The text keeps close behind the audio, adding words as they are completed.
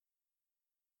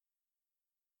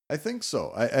I think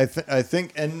so. I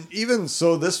think, and even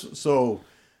so, so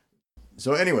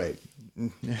anyway.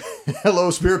 Hello,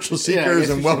 spiritual seekers,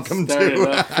 and welcome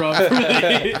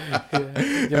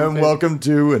welcome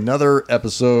to another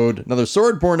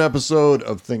Swordborn episode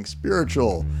of Think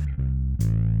Spiritual.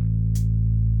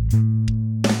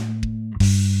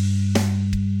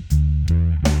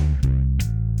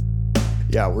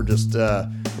 Yeah, we're just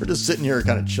sitting here,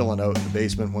 kind of chilling out in the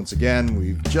basement once again.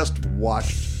 We've just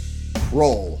watched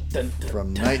Krull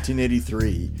from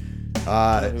 1983.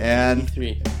 And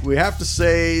we have to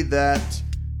say that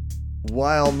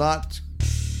while we're not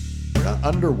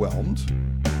underwhelmed,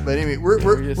 but anyway,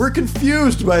 we're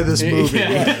confused by this movie.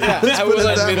 Let's put it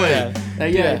that way.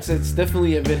 It's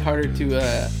definitely a bit harder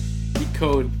to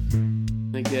decode,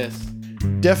 I guess.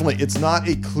 Definitely, it's not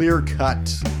a clear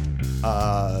cut.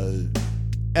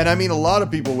 And I mean, a lot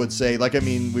of people would say,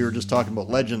 we were just talking about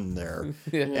Legend there.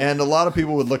 And a lot of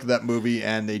people would look at that movie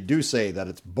and they do say that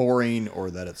it's boring or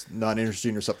that it's not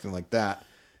interesting or something like that.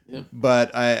 Yeah.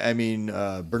 But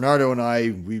Bernardo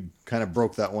and we kind of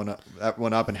broke that one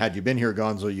up. And had you been here,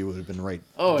 Gonzo, you would have been right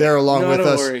there along with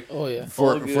us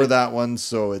for that one.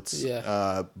 So it's,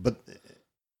 but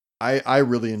I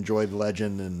really enjoyed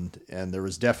Legend and there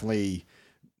was definitely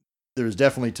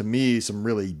to me some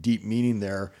really deep meaning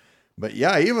there. But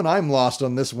yeah, even I'm lost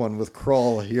on this one with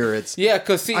Krull here. It's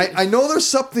because I know there's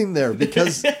something there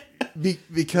because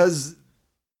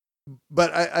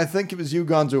but I think it was you,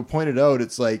 Gonzo, who pointed out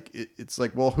it's like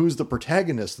well, who's the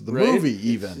protagonist of the movie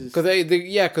even? Because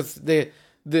the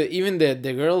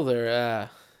girl there,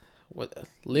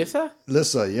 Lissa,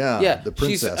 the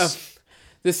princess.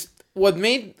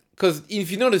 Because if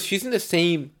you notice, she's in the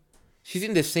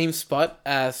same spot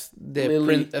as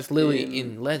Lily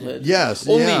in Legend. Yes,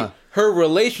 only her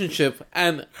relationship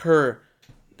and her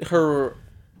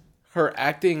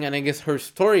acting and I guess her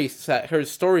story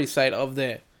side of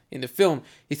in the film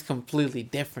is completely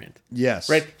different. Yes,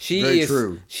 right. She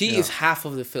is half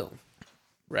of the film,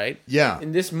 right? Yeah.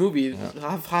 In this movie,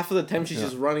 half of the time she's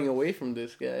just running away from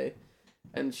this guy,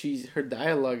 and her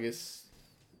dialogue is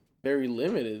very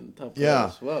limited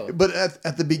as well. But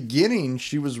at the beginning,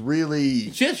 she was really...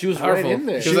 She was powerful. Right in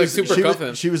there. She was like super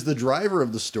confident. She was the driver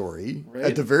of the story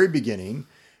at the very beginning.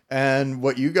 And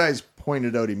what you guys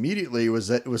pointed out immediately was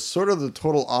that it was sort of the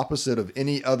total opposite of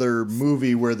any other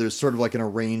movie where there's sort of like an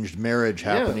arranged marriage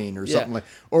happening or something like...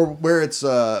 Or where it's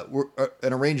an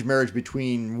arranged marriage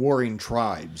between warring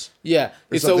tribes. Yeah.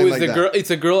 It's always it's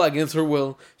a girl against her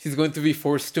will. She's going to be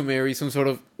forced to marry some sort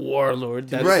of warlord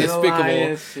that's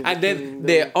despicable. And then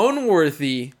the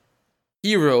unworthy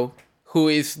hero, who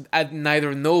is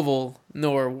neither noble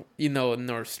nor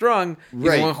strong, is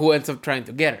the one who ends up trying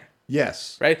to get her.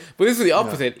 Yes. Right? But this is the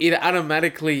opposite. It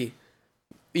automatically,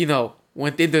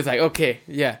 went into it's like, okay,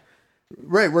 yeah.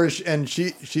 Right,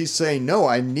 she's saying, no,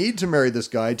 I need to marry this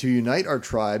guy to unite our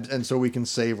tribes and so we can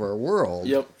save our world.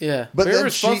 Yep. Yeah. But very then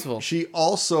responsible. She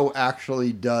also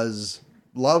actually does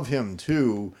love him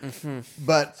too. Mm-hmm.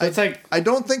 But so I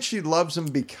don't think she loves him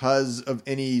because of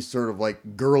any sort of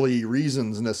like girly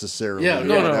reasons necessarily. Yeah,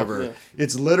 whatever. No. Yeah.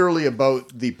 It's literally about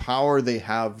the power they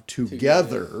have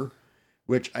together.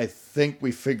 Which I think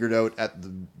we figured out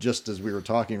just as we were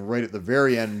talking right at the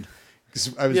very end,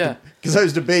 because I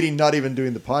was debating not even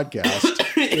doing the podcast,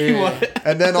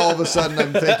 and then all of a sudden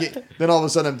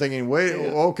I'm thinking, wait,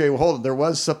 okay, well, hold on, there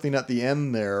was something at the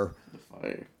end there. The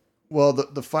fire. Well,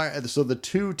 the fire. So the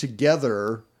two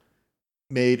together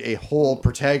made a whole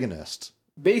protagonist.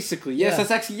 Basically, yes,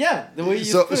 that's actually the way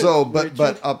you put it.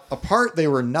 But apart they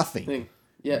were nothing.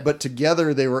 Yeah. But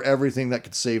together they were everything that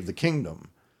could save the kingdom.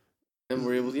 And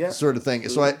we're able to, sort of thing.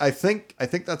 So I think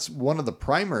that's one of the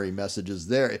primary messages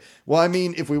there. Well, I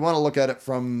mean, if we want to look at it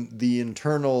from the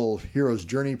internal hero's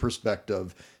journey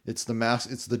perspective, it's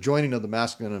the joining of the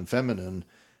masculine and feminine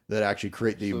that actually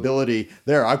create the ability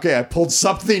there. Okay, I pulled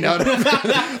something out of it.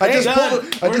 I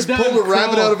just pulled a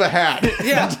rabbit out of a hat.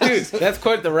 Yeah, dude, that's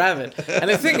quite the rabbit. And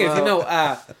the thing is,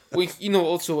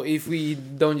 also if we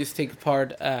don't just take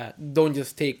their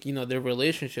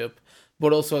relationship,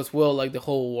 but also as well, like the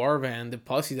whole warband, the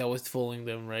posse that was following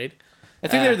them, right? I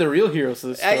think they're the real heroes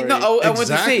of the story. I want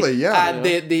to say,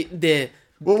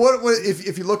 well, what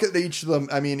if you look at each of them?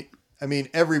 I mean, I mean,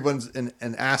 everyone's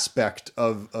an aspect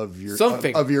of your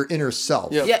something of your inner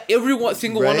self. Yeah, every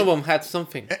single one of them had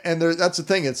something. And that's the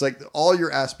thing. It's like all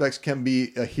your aspects can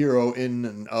be a hero in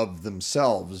and of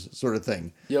themselves, sort of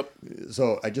thing. Yep.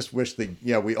 So I just wish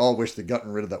we all wish they'd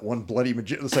gotten rid of that one bloody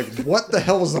magician. It's like, what the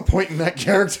hell was the point in that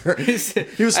character? He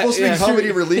was supposed to be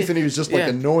comedy relief, and he was just like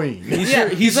annoying.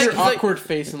 He's your awkward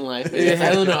face in life.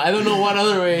 I don't know what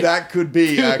other way. That could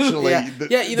be actually.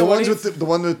 You know, the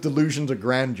one with delusions of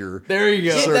grandeur. There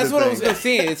you go. Yeah, that's what I was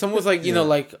saying. It's almost like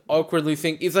like awkwardly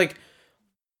think. It's like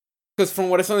because from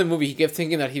what I saw in the movie, he kept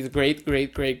thinking that he's great.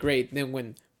 Then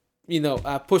when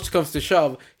push comes to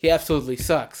shove, he absolutely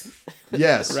sucks.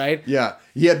 Yes. Right? Yeah.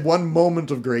 He had one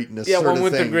moment of greatness. Yeah, one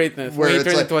moment of greatness. Where he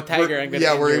turned into a tiger.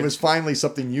 Where he was finally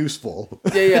something useful.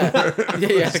 Yeah.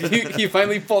 He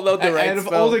finally pulled out the right Out of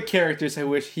all the characters, I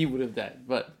wish he would have died,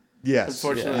 but... Yes.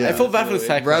 Unfortunately. Yeah. I feel bad for the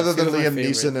Cyclops. Rather than Liam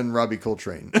Neeson and Robbie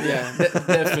Coltrane. Yeah,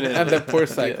 definitely. And the poor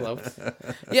Cyclops.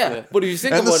 Yeah, but if you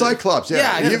think about it... And the Cyclops, he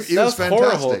was fantastic.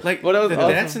 Horrible. Like, the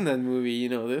deaths in that movie, you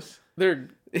know this? They're...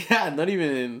 Yeah, not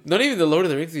even the Lord of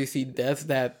the Rings, you see deaths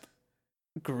that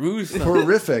gruesome.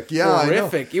 Horrific, yeah.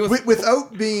 Horrific. It was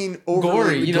without being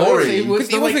gory. Gory. It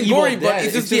wasn't gory, but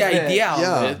it's just the idea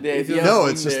of it. No,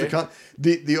 it's just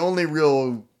the only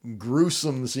real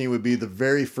gruesome scene would be the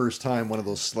very first time one of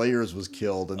those slayers was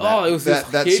killed, and it was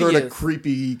that sort of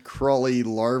creepy, crawly,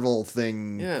 larval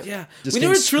thing. Yeah. We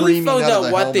never truly found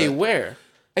out what they were.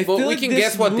 But we can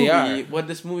guess what they are. What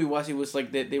this movie was, it was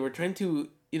like they were trying to,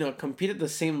 compete at the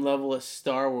same level as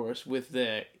Star Wars with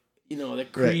the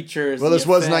creatures. Well, this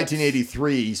was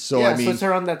 1983, so I mean, so it's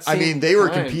around that same they were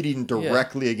competing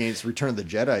directly against Return of the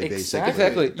Jedi, basically.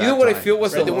 Exactly. You know what I feel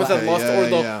was the ones that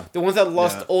lost the ones that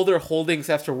lost all their holdings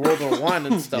after World War I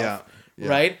and stuff.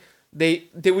 Right? They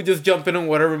would just jump in on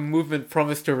whatever movement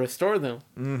promised to restore them.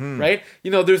 Mm-hmm. Right?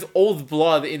 There's old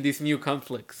blood in these new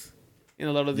conflicts. In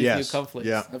a lot of these new conflicts.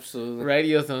 Yeah, absolutely. Right?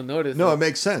 You also notice. No, it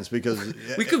makes sense because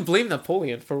we could blame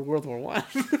Napoleon for World War I.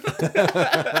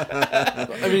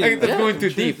 I mean, that's going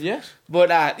too deep. Yeah.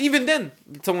 But even then,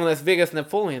 someone as big as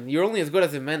Napoleon, you're only as good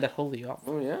as the men that hold you up.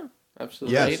 Oh yeah,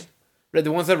 absolutely. Yes. Right?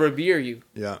 The ones that revere you.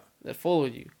 Yeah. That follow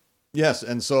you. Yes,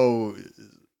 and so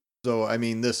I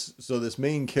mean this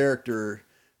main character.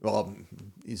 Well,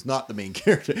 he's not the main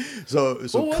character. So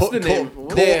what's the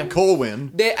name?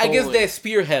 Colwyn. I guess the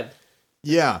spearhead.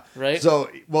 Yeah. Right.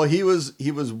 So, he was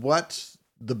what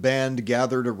the band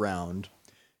gathered around,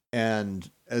 and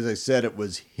as I said, it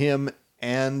was him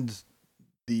and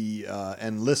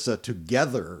and Lyssa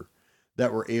together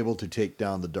that were able to take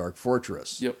down the Dark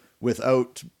Fortress. Yep.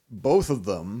 Without both of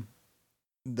them,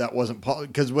 that wasn't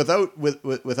because without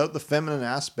the feminine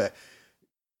aspect,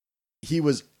 he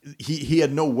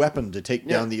had no weapon to take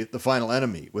down the final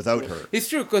enemy without her. It's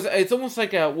true because it's almost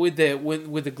like with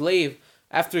the glaive.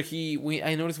 After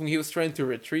I noticed when he was trying to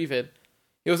retrieve it,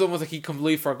 it was almost like he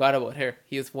completely forgot about her.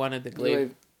 He just wanted the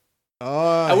glaive.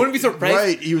 I wouldn't be surprised.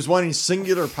 Right, he was wanting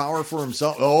singular power for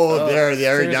himself.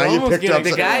 There. Now you picked up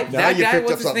the guy.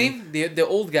 What's his name? The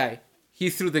old guy. He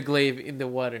threw the glaive in the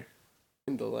water.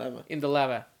 In the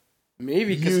lava.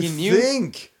 Maybe because he knew.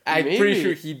 Think? I'm pretty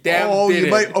sure he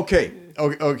did might.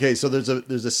 Okay. So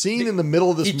there's a scene in the middle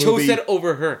of this movie. He chose that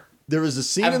over her. There was a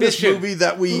scene in this movie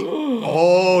that we.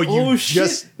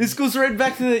 Shit. This goes right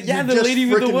back to the lady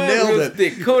with the web. Nailed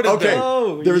it.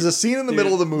 Okay. There was a scene in the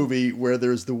middle of the movie where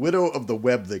there's the widow of the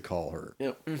web, they call her.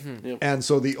 Yep. Mm-hmm. Yep. And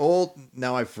so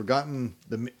I've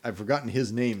forgotten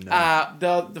his name now.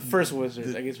 The first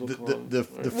wizard, I guess we'll call him. The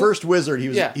first wizard.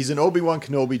 He's an Obi-Wan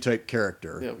Kenobi type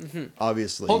character. Yep. Mm-hmm.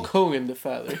 Obviously. Hulk Hogan, the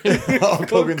father. Hulk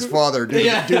Hogan's father, due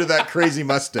to that crazy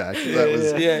mustache.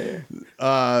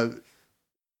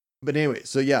 But anyway,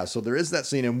 so there is that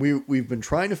scene, and we've been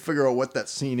trying to figure out what that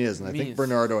scene is, and I think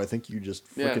Bernardo, you just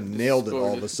freaking nailed it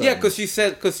all of a sudden. Yeah, because she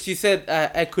said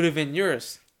I could have been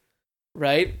yours,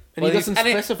 right? And he doesn't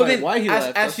specify why he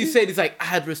left. As she said, it's like I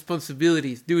had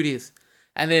responsibilities, duties,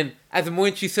 and then at the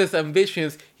moment she says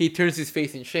ambitions, he turns his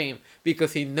face in shame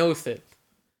because he knows it.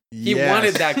 He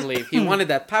wanted that glaive. He wanted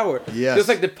that power. Yes. Just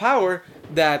like the power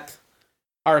that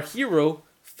our hero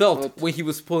felt when he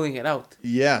was pulling it out.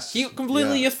 Yes. He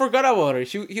completely just forgot about her.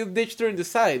 He ditched her in the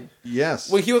side. Yes.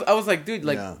 When I was like, dude,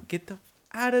 get the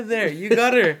out of there. You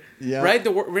got her. Right?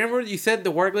 Remember you said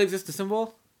the war glaive is just a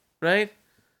symbol? Right?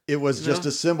 It was just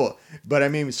a symbol. But I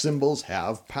mean, symbols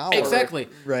have power. Exactly.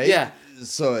 Right? Yeah.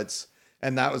 So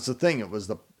and that was the thing. It was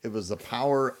the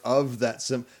power of that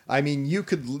symbol. I mean, you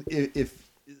could,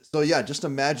 just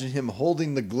imagine him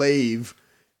holding the glaive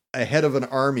ahead of an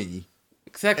army.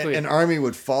 Exactly. An army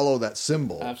would follow that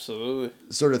symbol. Absolutely.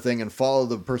 Sort of thing, and follow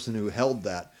the person who held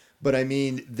that. But I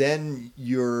mean, then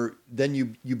you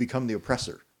become the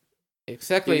oppressor.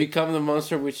 Exactly. You become the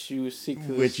monster which you seek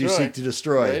to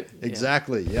destroy. Right?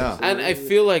 Exactly. Yeah. And I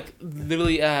feel like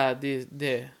literally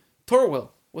the Torwell.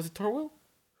 Was it Torwell?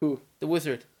 Who? The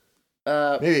wizard.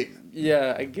 Maybe.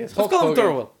 Yeah, I guess. Let's call him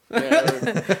Torwell.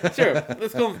 Yeah, sure.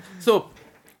 Let's go. So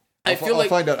I'll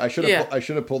find out. I should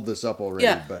have pulled this up already.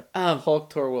 Yeah. But Hulk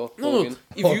Torwell. No.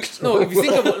 If you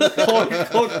think about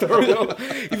Hulk Torwell,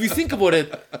 if you think about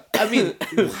it, I mean,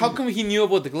 how come he knew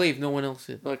about the glaive? No one else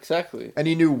did. Exactly. And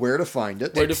he knew where to find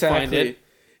it. Where to find it.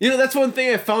 You know, that's one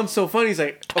thing I found so funny. He's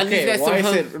like, okay, why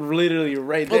is it literally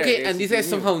right there? Okay, and these guys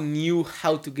somehow knew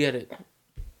how to get it.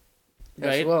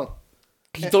 Right? Well,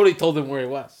 he totally told them where it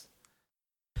was.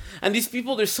 And these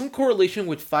people, there's some correlation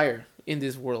with fire in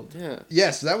this world. Yeah.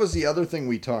 Yes, that was the other thing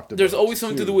we talked about. There's always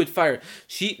something to do with fire.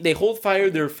 They hold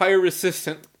fire. They're fire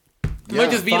resistant. It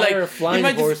might just be fire, like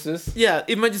flying horses.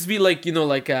 It might just be like kind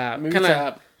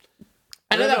of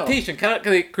an adaptation. Kind of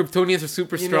like Kryptonians are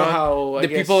super strong. How, the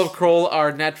people of Kroll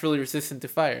are naturally resistant to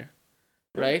fire,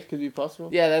 right? Could be possible.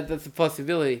 Yeah, that's a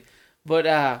possibility. But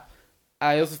I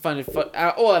also find it fun.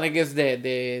 And I guess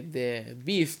the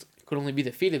beast could only be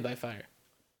defeated by fire.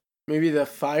 Maybe the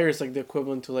fire is like the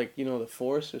equivalent to like the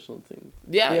force or something.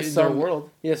 Yeah, in their world.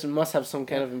 Yes, it must have some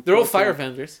kind of. They're all fire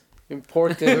vendors.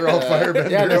 Important. They're all firebenders.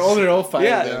 Yeah, they're all fire.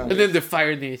 Yeah, and then the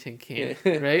Fire Nation came,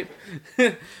 right?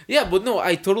 Yeah, but no,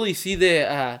 I totally see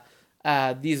this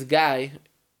guy,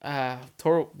 I'm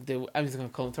just gonna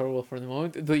call him Torwell for the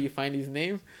moment until you find his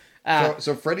name.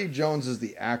 So Freddie Jones is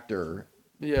the actor.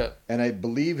 Yeah, and I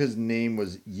believe his name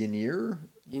was Ynir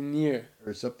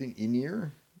or something.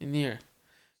 Ynir.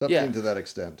 Something to that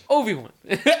extent. Obi-Wan.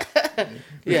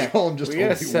 We call him just we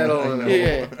gotta settle on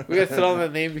it. We gotta settle on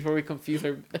that name before we confuse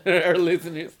our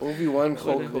listeners. Obi-Wan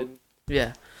Hulk.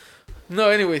 Yeah.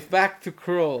 No, anyways, back to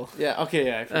Kroll. Yeah, okay,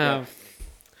 yeah, I forgot.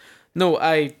 No,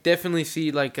 I definitely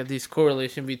see like this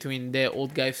correlation between the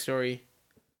old guy's story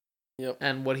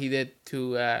and what he did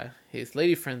to his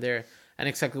lady friend there, and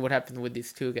exactly what happened with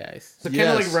these two guys. So kind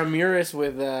of like Ramirez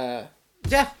with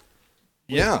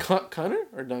Connor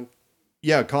or Dunk?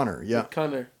 Yeah, Connor. Yeah,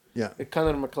 Connor. Yeah,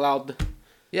 Connor McLeod.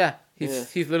 Yeah,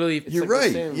 he's literally. You're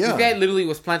right. Yeah, this guy literally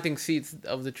was planting seeds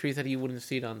of the trees that he wouldn't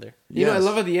seed on there. You know, I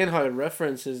love at the end how it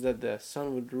references that the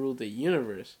sun would rule the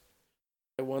universe.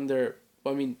 I wonder.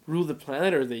 Rule the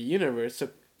planet or the universe? So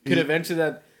could eventually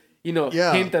that,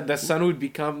 hint that the sun would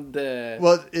become the.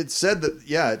 Well, it said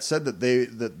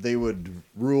that they would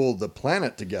rule the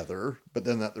planet together, but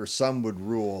then that their son would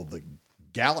rule the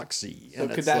galaxy. So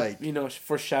could that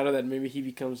foreshadow that maybe he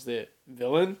becomes the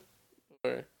villain?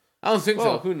 Or I don't think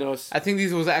so. Who knows? I think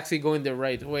this was actually going the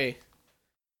right way.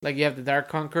 Like you have the Dark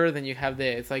Conqueror, then you have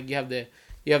you have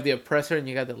the oppressor, and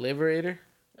you got the liberator.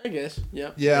 I guess,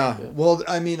 yeah. Yeah. Well,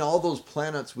 all those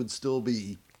planets would still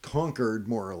be conquered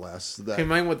more or less. Can you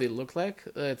mind what they look like?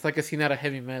 It's like a scene out of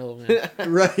Heavy Metal, man.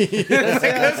 Right.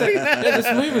 This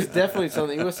movie was definitely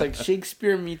something. It was like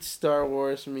Shakespeare meets Star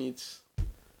Wars meets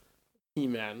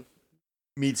He-Man.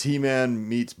 Meets He-Man,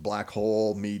 meets Black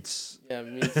Hole, meets...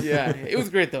 It was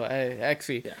great though.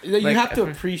 You have to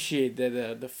appreciate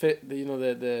the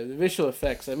visual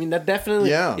effects. That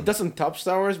definitely it doesn't top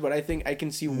Star Wars, but I think I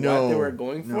can see what they were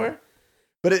going for.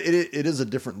 But it is a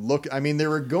different look. They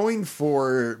were going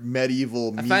for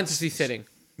medieval fantasy setting.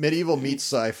 Medieval meets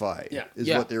sci-fi is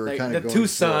what they were kind of going for. The two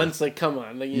sons, come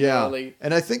on.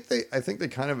 And I think they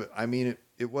kind of,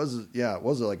 it was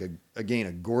like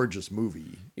a gorgeous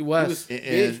movie. It was.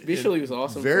 Visually it was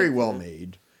awesome. Very well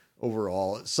made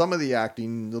overall. Some of the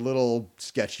acting, a little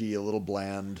sketchy, a little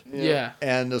bland. Yeah.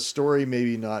 And the story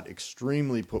maybe not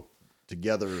extremely put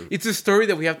together. It's a story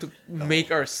that we have to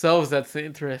make ourselves. That's the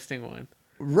interesting one.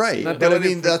 Right. But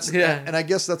and I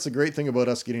guess that's the great thing about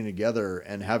us getting together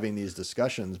and having these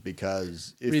discussions,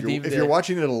 because if you're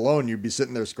watching it alone, you'd be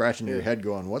sitting there scratching your head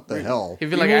going, what the hell?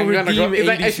 You'd be like,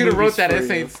 I should have wrote that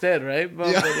essay instead, right?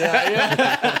 But,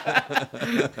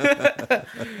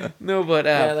 No, but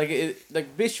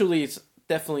visually it's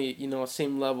definitely,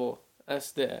 same level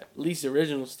as at least the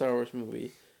original Star Wars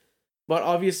movie. But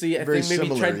obviously, I think maybe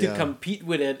trying to compete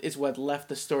with it is what left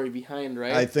the story behind,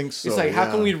 right? I think so. It's like,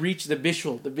 how can we reach the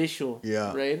visual, right?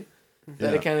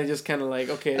 That it just like,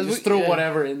 okay, just throw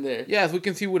whatever in there. Yeah, as we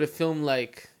can see with a film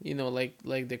like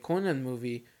the Conan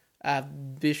movie,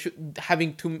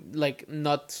 having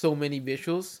not so many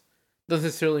visuals doesn't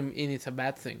necessarily mean it's a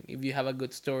bad thing if you have a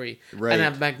good story and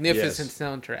a magnificent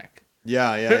soundtrack.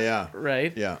 Yeah.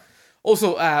 Right? Yeah.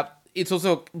 Also, it's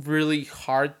also really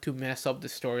hard to mess up the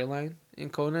storyline in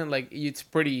Conan. It's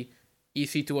pretty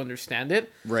easy to understand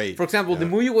it. Right. For example, the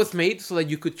movie was made so that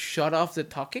you could shut off the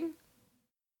talking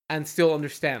and still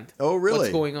understand. Oh, really?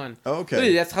 What's going on? Okay,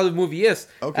 really, that's how the movie is.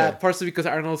 Okay, partially because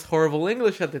Arnold's horrible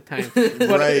English at the time.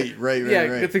 right. Yeah,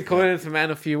 it's in Conan's a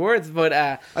man of few words, but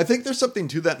I think there's something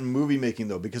to that in movie making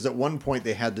though, because at one point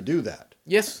they had to do that.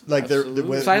 Yes, like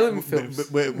silent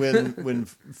films. When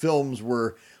films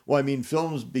were, well, I mean,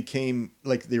 films became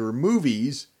like they were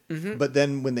movies, but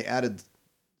then when they added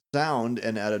sound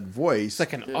and added voice, it's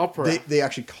like an opera. They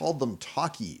actually called them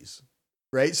talkies.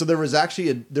 Right, so there was actually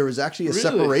a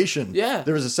separation. Yeah,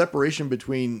 there was a separation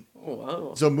between. Oh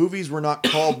wow! So movies were not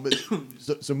called.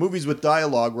 so movies with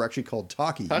dialogue were actually called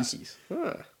talkies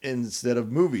instead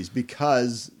of movies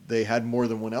because they had more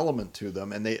than one element to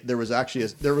them, and there was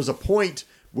a point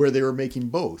where they were making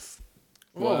both.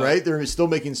 Wow. Right, they were still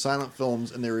making silent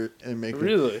films, and they were making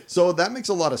really. So that makes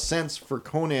a lot of sense for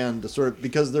Conan to sort of,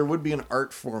 because there would be an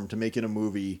art form to making a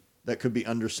movie that could be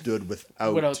understood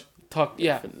without talk,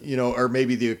 yeah, or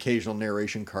maybe the occasional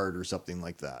narration card or something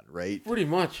like that, right? Pretty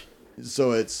much.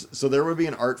 So there would be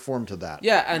an art form to that.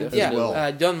 Yeah, and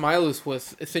John Milius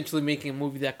was essentially making a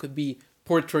movie that could be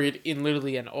portrayed in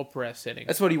literally an opera setting.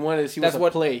 That's what he wanted. He was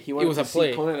a play. He wanted to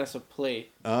see Conan as a play.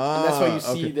 And that's why you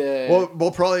see the.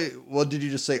 Well, did you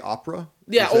just say opera?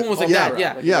 Yeah, almost like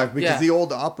that. Yeah, because the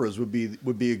old operas would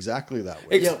be exactly that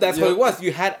way. That's what it was.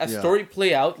 You had a story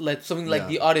play out, like something like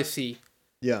the Odyssey.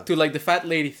 Yeah. To like the fat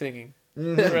lady singing,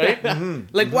 right?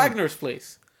 Like Wagner's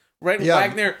plays, right? Yeah.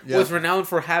 Wagner was renowned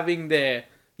for having the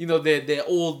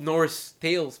old Norse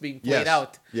tales being played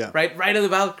out. Yeah. Right. Ride of the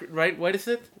Valkyrie. Right. What is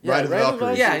it? Ride of the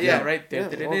Valkyrie. Yeah. Right.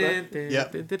 Yep.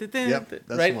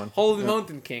 That's right. One. Holy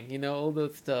Mountain King. All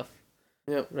that stuff.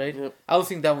 Yep. Right. Yep. I don't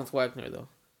think that one's Wagner though.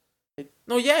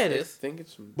 No, yeah, it is. I think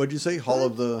it's. What'd you say? Hall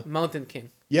of the Mountain King.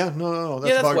 Yeah, no,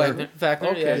 that's Wagner.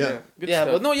 Okay, yeah.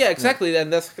 But no, exactly.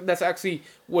 And that's actually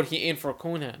what he aimed for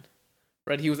Conan,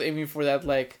 right? He was aiming for that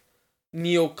like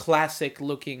neoclassic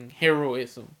looking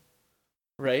heroism,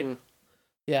 right?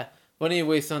 Yeah. But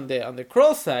anyways, on the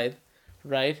Krull side,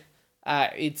 right?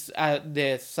 It's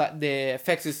the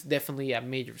effects is definitely a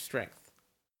major strength.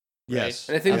 Yes,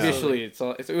 right? And I think visually it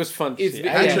was fun to see.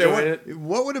 Actually,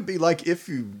 what would it be like if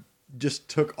you just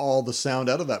took all the sound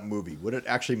out of that movie? Would it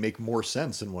actually make more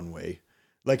sense in one way?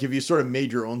 Like if you sort of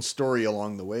made your own story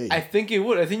along the way? I think it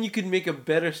would. I think you could make a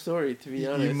better story, to be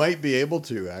honest. You might be able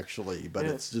to, actually, but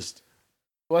it's just...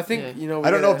 Well, I think,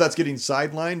 I don't know if that's getting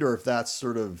sidelined or if that's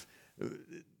sort of...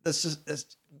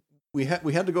 We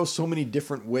had to go so many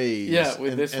different ways. Yeah,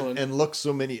 with this one. And look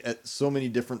at so many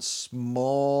different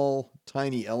small,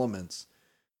 tiny elements.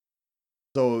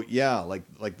 So yeah,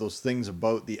 like those things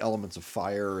about the elements of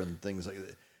fire and things like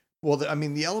that. Well,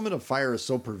 the element of fire is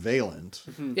so prevalent.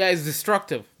 Yeah, it's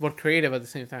destructive but creative at the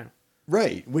same time.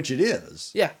 Right, which it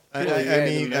is. Yeah.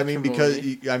 I mean, because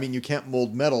you can't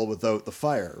mold metal without the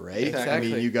fire, right? Exactly. I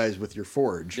mean, you guys with your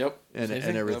forge, and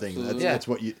everything.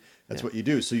 That's what you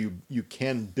do. So you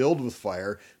can build with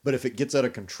fire, but if it gets out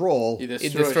of control,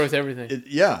 it destroys everything. It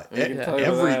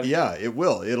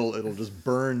will. It'll just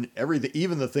burn everything,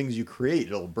 even the things you create.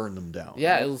 It'll burn them down.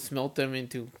 Yeah, it'll smelt them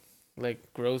into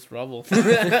like gross rubble.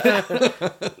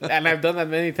 And I've done that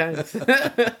many times.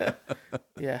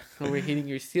 Yeah, overheating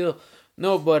your steel.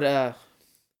 No, but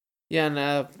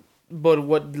but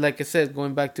what, like I said,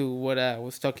 going back to what I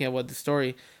was talking about the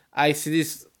story, I see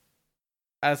this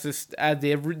as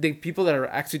the people that are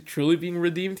actually truly being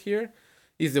redeemed here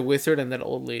is the wizard and that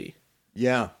old lady.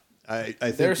 Yeah. I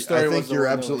think you're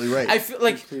absolutely right. I feel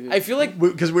like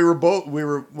because we were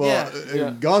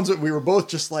Gonzo, we were both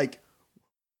just like,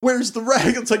 where's the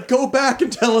rag? It's like, go back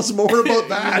and tell us more about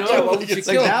that.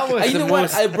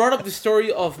 I brought up the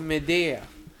story of Medea,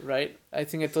 right? I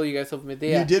think I told you guys of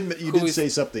Medea. You did say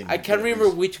something. I can't remember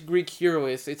which Greek hero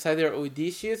it is. It's either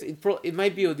Odysseus. It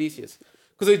might be Odysseus.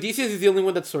 Because Odysseus is the only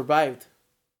one that survived.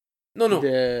 No.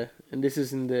 And this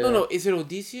is in the... No, is it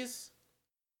Odysseus?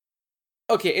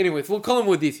 Okay, anyways, we'll call him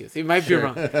Odysseus. It might be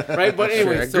wrong, right? But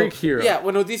anyway, Greek hero. Yeah,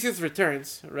 when Odysseus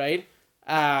returns, right?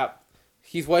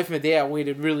 His wife Medea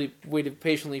waited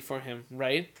patiently for him,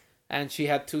 right? And she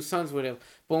had 2 sons with him.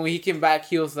 But when he came back,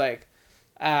 he was like,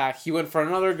 he went for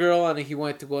another girl and he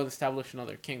wanted to go and establish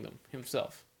another kingdom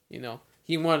himself.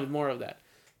 He wanted more of that.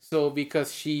 So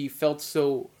because she felt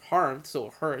so harmed,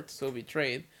 so hurt, so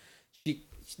betrayed, she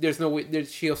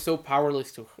was so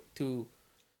powerless to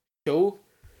show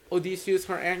Odysseus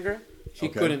her anger. She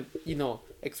couldn't,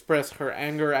 express her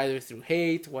anger either through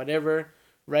hate, whatever,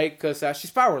 right? Because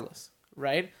she's powerless,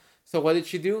 right? So what did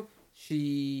she do?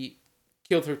 She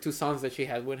killed her 2 sons that she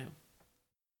had with him,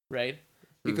 right?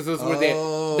 Because those were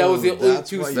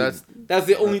that's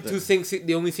the only 2 things,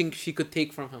 the only thing she could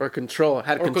take from him. Or control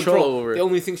over. The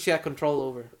only thing she had control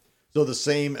over. So the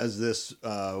same as this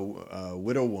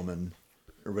widow woman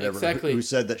or whatever, who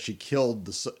said that she killed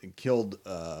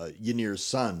Ynir's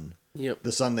son,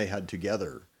 the son they had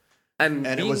together, and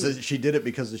it was she did it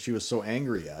because she was so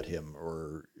angry at him,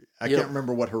 or I can't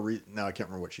remember what her now I can't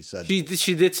remember what she said. She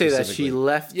did say that she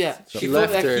left. Yeah, she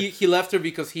left her. He left her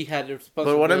because he had a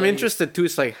responsibility. But what I'm interested too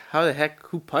is like how the heck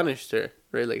who punished her?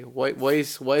 Right? Like why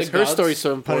is her story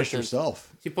so important? Punished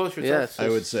herself. She punished herself. Yes, I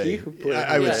would say.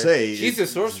 I would say she's a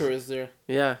sorceress there.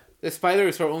 Yeah, the spider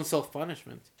is her own self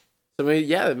punishment. So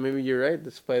maybe you're right.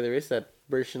 The spider is that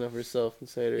version of herself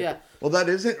inside her. Yeah. Well, that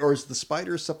is it, or is the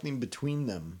spider something between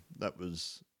them that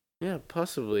was? Yeah,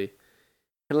 possibly.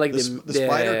 And like the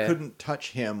spider couldn't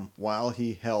touch him while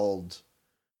he held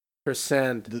her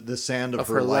sand, the sand of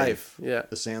her life. Yeah,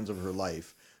 the sands of her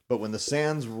life. But when the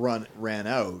sands ran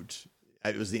out,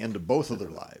 it was the end of both of their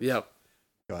lives. Yep.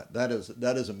 God, that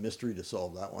is a mystery to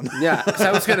solve that one. Yeah, because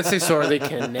I was gonna say, so are they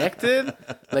connected?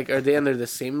 Like, are they under the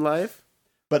same life?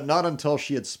 But not until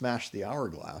she had smashed the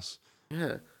hourglass.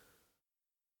 Yeah.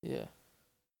 Yeah.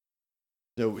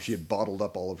 So she had bottled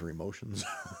up all of her emotions.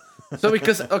 So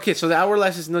so the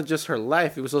hourglass is not just her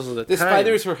life; it was also the time.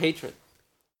 Spider is her hatred.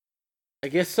 I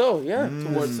guess so. Yeah,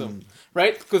 towards them,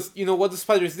 right? Because you know what the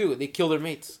spiders do? They kill their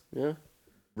mates. Yeah.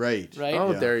 Right.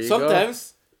 Oh, there you go.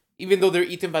 Sometimes, even though they're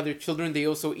eaten by their children, they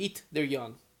also eat their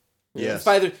young. Yes.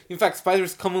 In fact,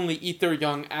 spiders commonly eat their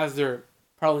young as they're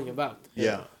prowling about.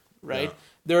 Yeah. Right? Yeah.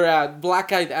 They're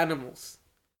black-eyed animals.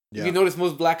 Yeah. If you notice,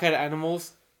 most black-eyed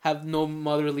animals have no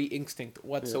motherly instinct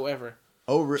whatsoever.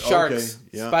 Oh, Sharks,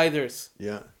 spiders.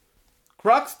 Yeah.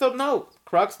 Crocs don't know.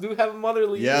 Crocs do have a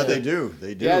motherly. Yeah, they do.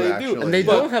 They do. Yeah, they actually. do. And they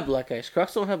don't have black eyes.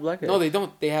 Crocs don't have black eyes. No, they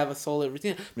don't. They have a solid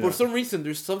routine. For some reason,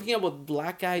 there's something about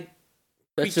black-eyed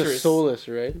That's creatures. just soulless,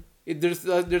 right?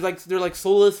 They're like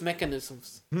soulless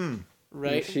mechanisms.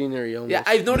 Right? Machinery almost. Yeah,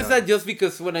 I've noticed that just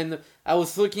because when I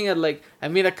was looking at I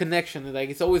made a connection. Like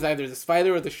it's always either the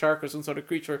spider or the shark or some sort of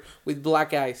creature with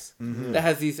black eyes that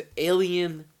has these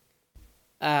alien.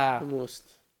 Almost.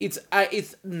 It's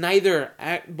neither,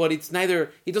 but it's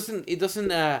neither. It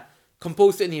doesn't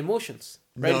compose any emotions.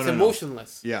 Right? It's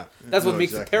emotionless. Yeah. That's what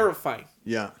makes it terrifying.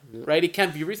 Yeah. Right? It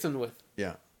can't be reasoned with.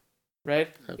 Yeah. Right?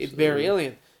 Absolutely. It's very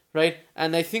alien. Right?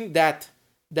 And I think that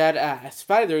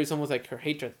spider is almost like her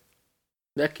hatred.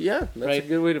 That's right? a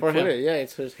good way to put it. Yeah,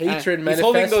 it's her hatred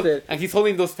manifested. And he's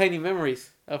holding those tiny memories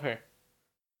of her.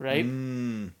 Right?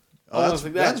 Oh,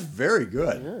 that's very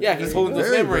good. Yeah, he's holding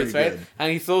those memories, right?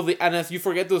 And and as you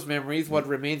forget those memories, what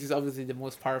remains is obviously the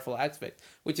most powerful aspect,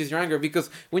 which is your anger. Because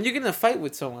when you're gonna fight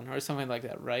with someone or something like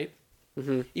that, right?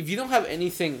 Mm-hmm. If you don't have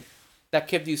anything that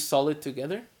kept you solid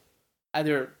together,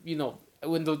 either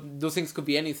when those things could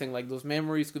be anything, like those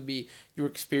memories could be your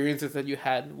experiences that you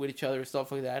had with each other,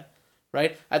 stuff like that,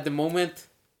 right? At the moment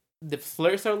the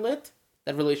flares are lit,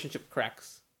 that relationship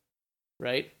cracks,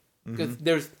 right?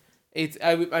 Because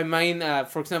I mean,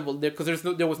 for example, because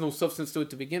there was no substance to it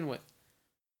to begin with,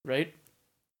 right?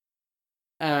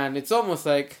 And it's almost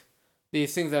like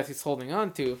these things that he's holding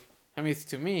on to. I mean,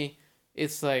 to me,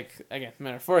 it's like, again,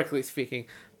 metaphorically speaking,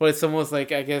 but it's almost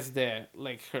like, I guess,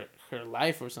 her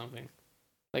life or something,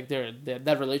 like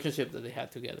that relationship that they had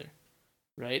together,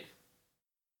 right?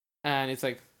 And it's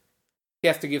like he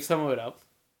has to give some of it up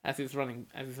as he's running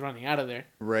out of there,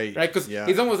 right? Because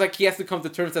it's almost like he has to come to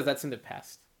terms that that's in the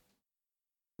past.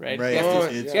 Right?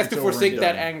 He has to forsake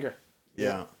that anger.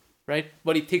 Yeah. Right?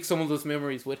 But he takes some of those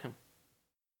memories with him.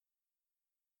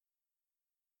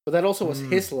 But that also was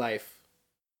his life.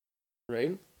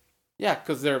 Right? Yeah,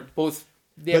 because they're both...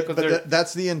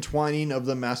 that's the entwining of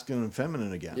the masculine and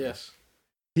feminine again. Yes.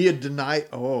 He denied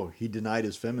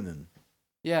his feminine.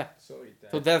 Yeah.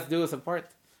 So death do us apart.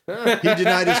 He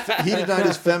denied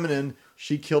his feminine.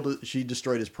 She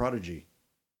destroyed his prodigy.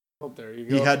 Oh, there you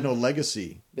go. He had no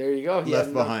legacy. There you go.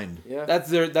 Left behind. Yeah.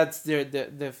 That's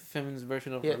the feminine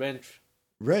version of revenge.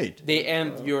 Right. They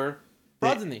end your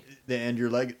progeny. They end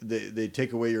your they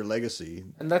take away your legacy.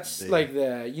 And that's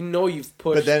you've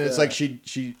pushed. But then it's like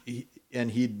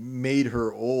he'd made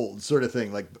her old, sort of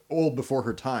thing, like old before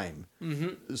her time,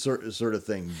 sort of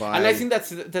thing. And I think that's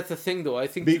the thing, though. I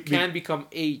think you can become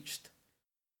aged,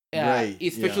 right?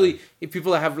 Especially if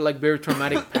people have like very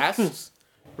traumatic pasts.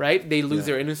 Right, they lose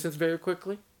their innocence very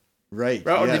quickly. Right,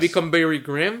 or they become very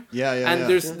grim.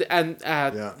 And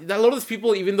a lot of those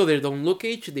people, even though they don't look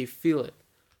aged, they feel it,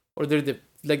 or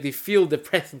they feel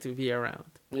depressing to be around.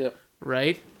 Yeah.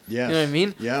 Right. Yeah. You know what I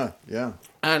mean? Yeah. Yeah.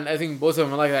 And I think both of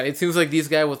them are like that. It seems like this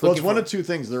guy was. Well, it's one of two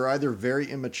things. They're either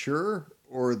very immature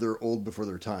or they're old before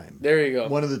their time. There you go.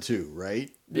 One of the two,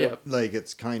 right? Yeah. Like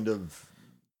it's kind of.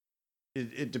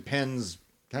 It depends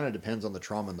kind of depends on the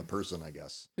trauma in the person, I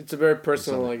guess. It's a very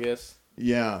personal, I guess.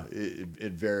 Yeah,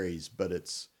 it varies, but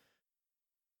it's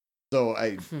so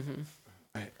I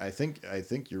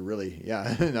think you're really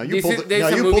now you pulled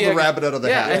the rabbit out of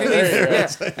the hat.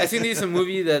 I think there's a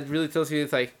movie that really tells you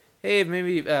it's like, hey,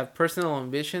 maybe personal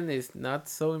ambition is not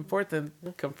so important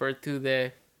compared to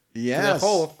the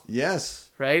whole. Yes.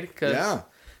 Right? Because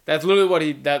that's literally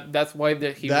what that's why he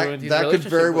ruined his relationship. That could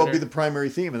very well be the primary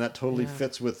theme, and that totally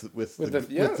fits with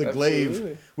the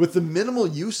glaive, with the minimal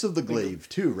use of the glaive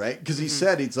too, right? Because he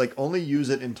said he's like only use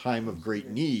it in time of great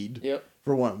need. Yep.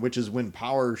 For one, which is when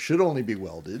power should only be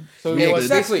wielded. So it's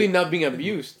basically not being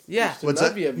abused. Yeah. What's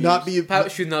that? Power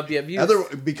should not be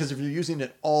abused. Because if you're using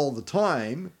it all the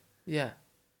time, you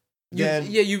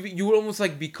would almost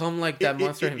like become like that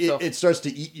monster himself. It starts to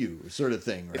eat you, sort of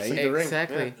thing, right?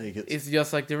 Exactly. Yeah. It's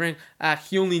just like the ring.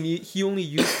 He only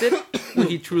used it when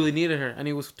he truly needed her, and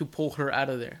it was to pull her out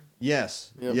of there.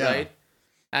 Yes. Yep. Yeah. Right.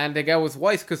 And the guy was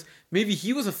wise because maybe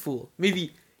he was a fool.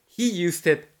 Maybe he used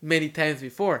it many times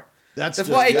before. That's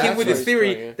why I came with this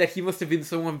theory that he must have been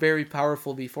someone very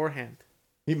powerful beforehand.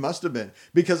 He must have been,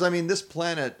 because I mean, this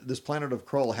planet of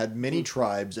Krull had many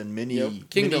tribes and many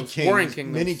kingdoms, warring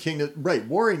kingdoms,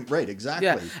 right, exactly.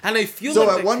 Yeah, and I feel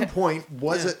so. At one point,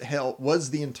 was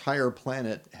the entire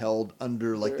planet held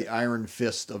under like the iron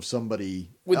fist of somebody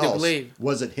with else? The glaive?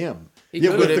 Was it him? With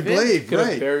the glaive,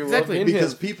 right? Very well exactly,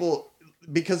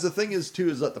 because the thing is too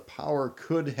is that the power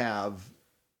could have.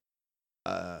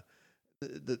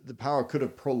 The power could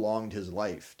have prolonged his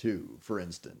life too, for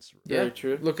instance. Very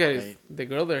true. Look at the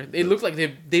girl there. They look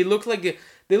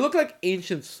like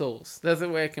ancient souls. That's the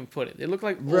way I can put it. They look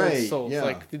like old souls. Yeah.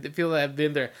 Like the people that have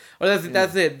been there. Or that's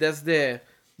it. That's the.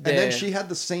 And then she had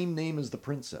the same name as the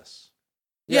princess.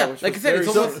 Yeah, like I said, it's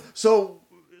almost... so.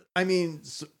 I mean.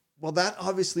 Well, that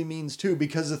obviously means too,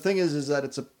 because the thing is that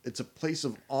it's a place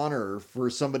of honor for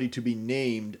somebody to be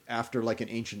named after like an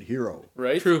ancient hero,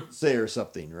 right? True, say or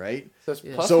something, right? So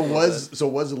was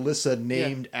Alyssa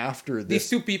named after this? These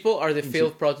two people are the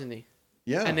failed progeny,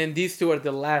 and then these two are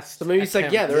the last. So maybe it's like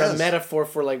they're a metaphor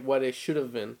for like what it should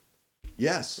have been.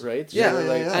 Yes, right. So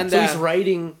And so he's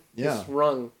writing this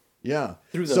wrong. Yeah.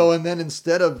 Through them. So and then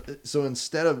instead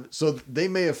of they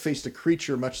may have faced a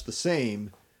creature much the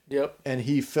same. Yep. And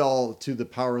he fell to the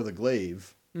power of the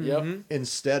glaive. Yep.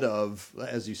 Instead of,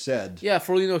 as you said. Yeah,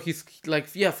 for he's like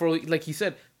like he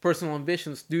said, personal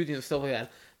ambitions, duty, and stuff like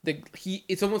that.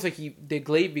 It's almost like the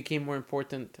glaive became more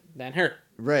important than her.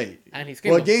 Right. And his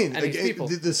kingdom. Well, again,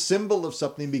 the symbol of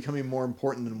something becoming more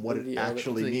important than what it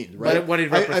actually means, right? What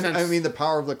it represents. I mean, the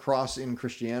power of the cross in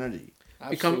Christianity.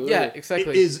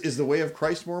 Exactly. Is the way of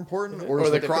Christ more important, or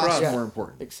is the cross more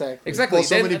important? Exactly. Well,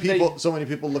 so many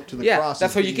people look to the cross.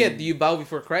 That's how you get. Do you bow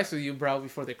before Christ, or do you bow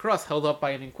before the cross held up by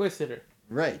an inquisitor?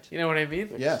 Right. You know what I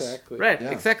mean? Yes. Exactly. Right.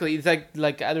 Yeah. Exactly. It's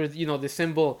like either the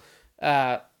symbol.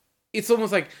 It's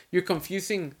almost like you're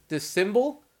confusing the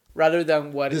symbol rather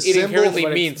than what it inherently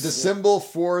means. The symbol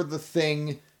for the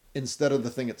thing instead of the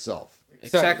thing itself.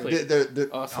 Exactly.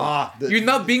 Awesome. You're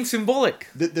not being symbolic.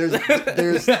 There's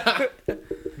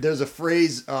a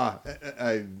phrase.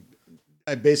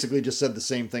 I basically just said the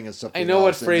same thing as something. I know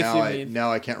else, what phrase you mean.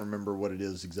 Now I can't remember what it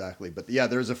is exactly, but yeah,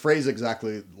 there's a phrase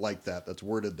exactly like that that's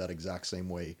worded that exact same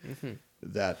way. Mm-hmm.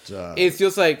 That it's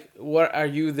just like, what are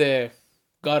you, the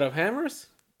god of hammers?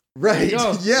 Right.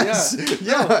 No, yes.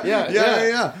 Yeah.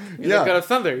 You're the god of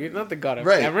thunder. You're not the god of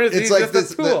hammers. It's like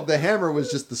this. The hammer was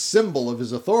just the symbol of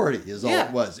his authority. Is all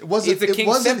it was. It wasn't. It's a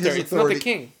king's scepter. His authority. It's not the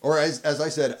king. Or as I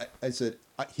said,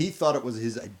 he thought it was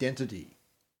his identity.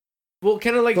 Well,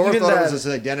 kind of like Thor even thought that, it was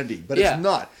his identity, but it's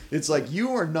not. It's like,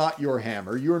 you are not your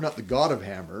hammer. You are not the god of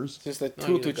hammers. Just a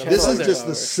tool to channel. This is just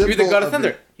the symbol. You're the god of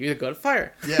thunder. You're the god of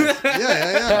fire. Yes.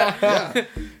 Yeah.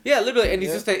 Yeah, literally, and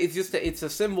it's a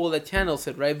symbol that channels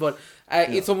it, right? But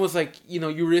it's almost like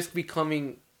you risk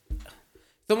becoming.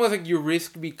 It's almost like you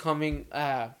risk becoming.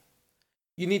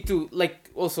 You need to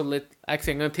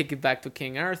actually, I'm gonna take it back to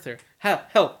King Arthur.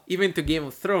 Hell, even to Game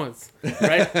of Thrones,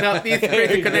 right? Now, it's a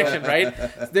crazy connection, right?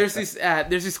 There's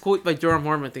this quote by Jorah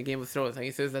Mormont in Game of Thrones, and he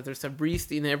says that there's a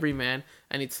beast in every man,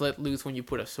 and it's let loose when you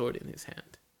put a sword in his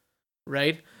hand,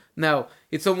 right? Now,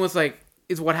 it's almost like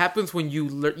it's what happens when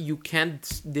you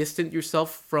can't distance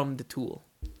yourself from the tool,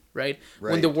 right?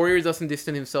 When the warrior doesn't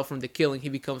distance himself from the killing, he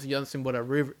becomes nothing but a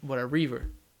reaver,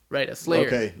 right? A slayer.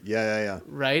 Okay. Yeah.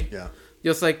 Right. Yeah.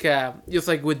 Just like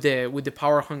with the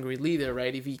power hungry leader,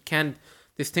 right? If he can't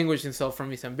distinguish himself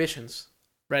from his ambitions,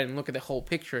 right, and look at the whole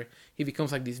picture, he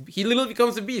becomes like this. He literally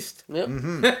becomes a beast. Yep.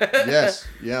 Mm-hmm. Yes.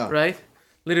 Yeah. Right.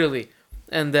 Literally,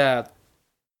 and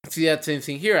see that same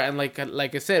thing here. And like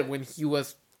I said, when he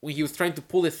was when he was trying to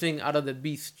pull the thing out of the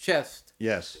beast's chest.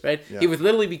 Yes. Right? Yeah. He was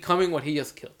literally becoming what he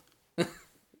just killed.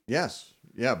 Yes.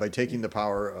 Yeah, by taking the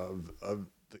power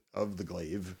of the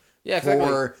glaive exactly.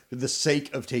 for the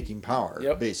sake of taking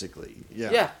power, basically.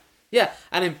 Yeah. Yeah.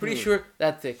 And I'm pretty sure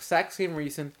that's the exact same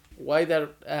reason why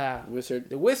that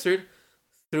the wizard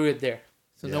threw it there.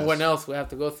 So no one else would have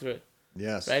to go through it.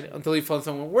 Yes. Right? Until he found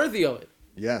someone worthy of it.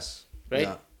 Yes. Right?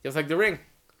 Yeah. Just like the ring.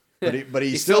 But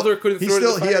he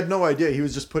had no idea. He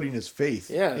was just putting his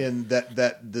faith in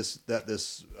that this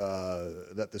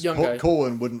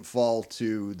Colin wouldn't fall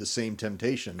to the same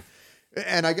temptation.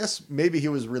 And I guess maybe he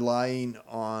was relying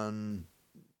on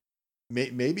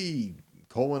maybe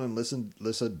Colin and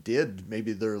Lissa did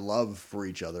maybe their love for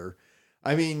each other.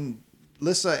 I mean,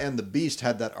 Lissa and the Beast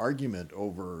had that argument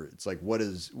over it's like what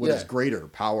is greater,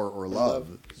 power or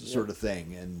love sort of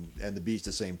thing, and the Beast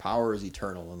is saying power is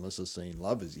eternal and Lissa's saying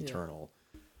love is eternal.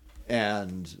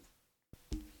 And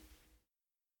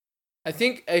I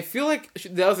feel like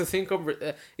that was the same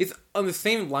it's on the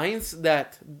same lines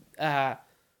that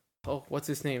what's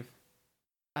his name?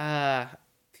 He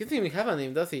doesn't even have a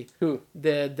name, does he? Who?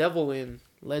 The devil in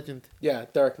Legend. Yeah,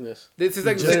 Darkness. This is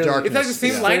like Darkness. It's like the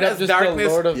same line as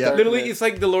Darkness. Darkness. Literally, it's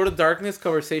like the Lord of Darkness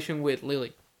conversation with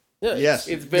Lily. Yeah, yes,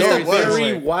 it's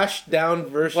very washed down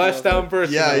version.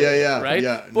 Yeah. Right.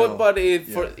 Yeah, but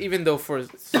even though for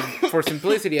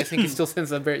simplicity, I think it still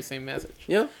sends the very same message.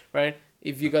 Yeah. Right.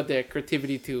 If you got the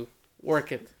creativity to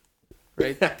work it,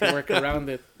 right, to work around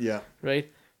it. Yeah.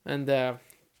 Right. And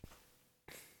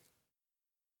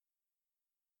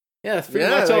that's pretty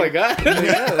much all I got.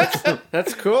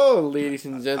 That's cool, ladies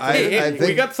and gentlemen. I think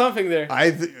we got something there.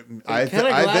 I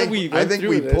think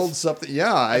we pulled something.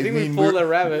 Yeah, I think mean, we pulled a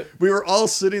rabbit. We were all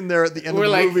sitting there at the end of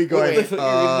the movie going,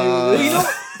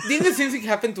 didn't the same thing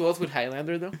happen to us with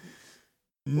Highlander though?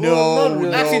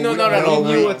 No, actually, no.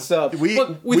 We knew what's up. With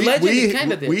Legend, it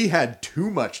kind of did. We had too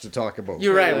much to talk about.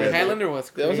 You're right. With Highlander was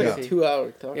crazy. That was like a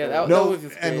 2-hour talk. Yeah, that was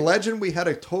just and Legend, we had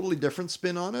a totally different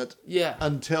spin on it. Yeah.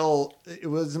 It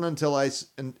wasn't until I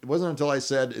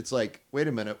said, it's like, wait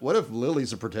a minute, what if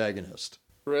Lily's a protagonist?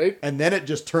 Right. And then it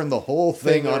just turned the whole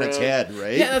thing on its head,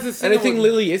 right? Yeah, that's and I think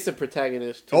Lily is the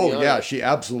protagonist. She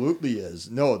absolutely is.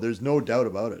 No, there's no doubt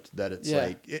about it that it's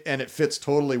like, and it fits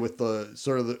totally with the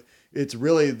sort of it's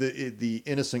really the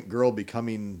innocent girl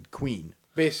becoming queen.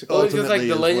 Basically. It's just like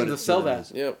the Legend of Zelda.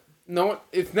 Yep. No,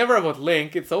 it's never about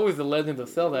Link. It's always the Legend of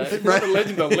Zelda. It's not the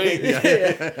Legend of Link.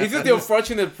 It's just the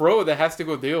unfortunate bro that has to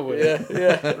go deal with it.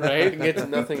 Yeah. Right? And gets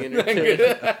nothing in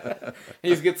return. He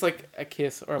just gets like a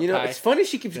kiss or a pie. It's funny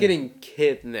she keeps getting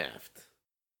kidnapped.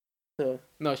 So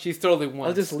no, she's totally one.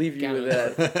 I'll just leave you with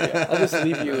that. I'll just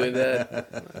leave you with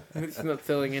that. It's not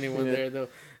telling anyone there though.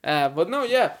 But no,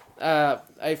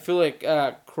 I feel like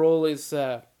Kroll is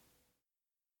a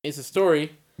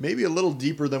story. Maybe a little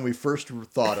deeper than we first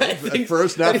thought of. I think we're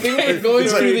going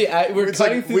through the act. We're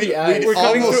cutting through the act. We're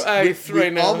cutting through acts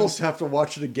right now. We almost have to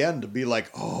watch it again to be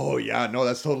like, oh yeah, no,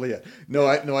 that's totally it.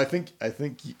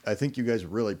 I think you guys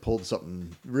really pulled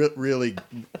something. Really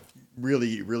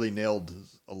nailed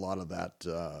a lot of that.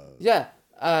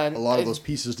 A lot of those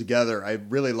pieces together. I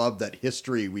really love that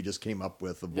history we just came up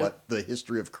with of what the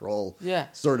history of Kroll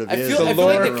sort of is. I feel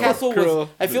like the castle was.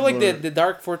 I feel like the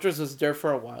Dark Fortress was there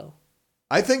for a while.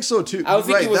 I think so too.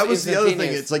 That was the other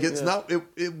thing. It's like it's not.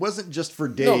 It wasn't just for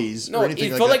days or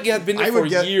anything. It felt like it had been there for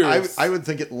years. I would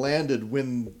think it landed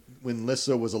when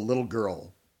Lissa was a little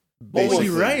girl. Oh,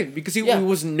 you're right, because he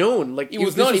was known. Like he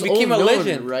was known. He became a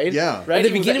legend, right? Yeah. Right. At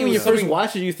the beginning, when you first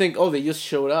watch it, you think, "Oh, they just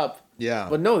showed up." Yeah.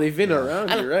 But no, they've been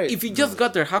around. You're right. If he just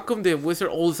got there, how come the wizard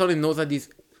all of a sudden knows that this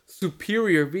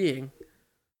superior being?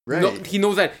 Right. He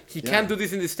knows that he can't do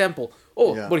this in this temple.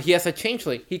 But he has a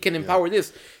changeling. He can empower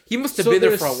this. He must have been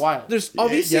there for a while. There's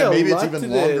obviously maybe it's even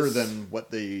longer than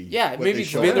what they. Yeah, maybe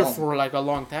it's been there for like a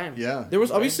long time. Yeah. There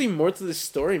was obviously more to this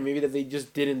story, maybe that they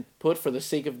just didn't put for the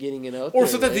sake of getting it out. Or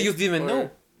so that they just didn't know.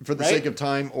 For the sake of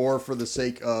time, or for the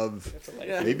sake of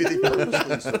maybe they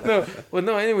purposely.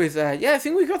 No. Anyways, I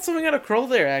think we got something out of Kroll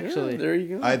there. Actually, there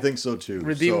you go. I think so too.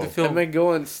 Redeem the film. I might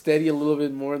go and steady a little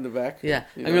bit more in the back. Yeah,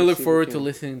 I'm gonna look forward to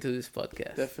listening to this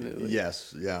podcast. Definitely.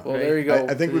 Yes. Yeah. Well, there you go.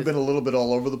 I think we've been a little bit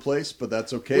all over the place, but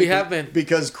that's okay. We have been,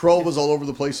 because Kroll was all over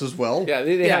the place as well. Yeah,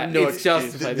 they have no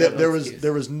excuse.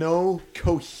 There was no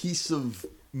cohesive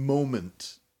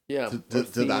moment. Yeah,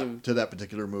 to that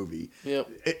particular movie. Yep.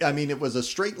 I mean, it was a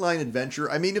straight line adventure.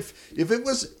 I mean,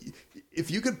 if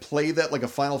you could play that like a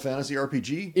Final Fantasy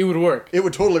RPG, it would work. It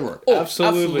would totally work. Oh,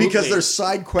 absolutely. Because there's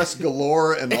side quests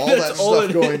galore and all that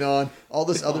stuff going on, all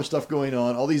this other stuff going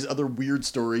on, all these other weird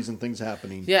stories and things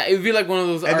happening. Yeah, it would be like one of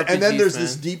those RPGs. And then there's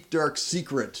this deep dark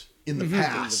secret in the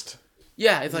past.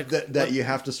 Yeah, it's like that you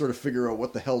have to sort of figure out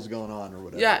what the hell's going on or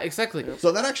whatever. Yeah, exactly.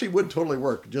 So that actually would totally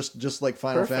work, just like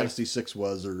Final Fantasy VI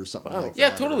was or something like that. Yeah,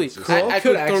 totally. I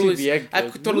could totally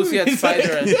see a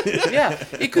Spider. Yeah,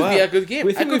 it could be a good game.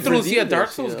 I could totally see a Dark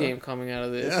Souls game coming out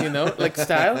of this. Like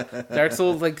style, Dark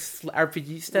Souls like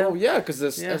RPG style. Oh yeah, because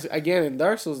again in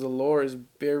Dark Souls the lore is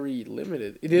very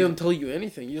limited. It didn't tell you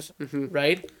anything. You just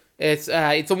right. It's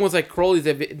almost like Crawl is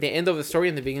the end of the story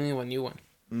and the beginning of a new one.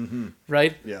 Mm-hmm.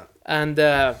 Right? Yeah. And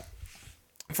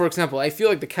for example, I feel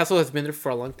like the castle has been there for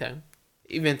a long time,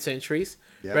 even centuries,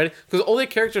 right? Because all the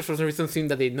characters for some reason seem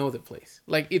that they know the place.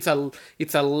 Like it's a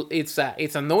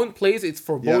known place. It's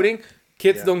foreboding. Yeah.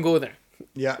 Kids don't go there.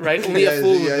 Yeah. Right. Only a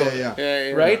fool would go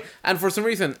there. Yeah. Right. And for some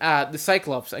reason, the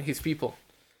Cyclops and his people.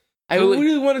 I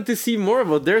really wanted to see more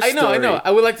about their story. I know.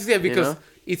 I would like to see it because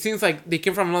it seems like they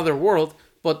came from another world,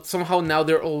 but somehow now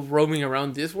they're all roaming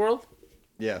around this world.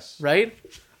 Yes. Right?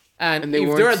 And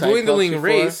if they're a dwindling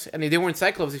race, and if they weren't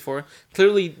Cyclops before,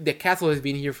 clearly the castle has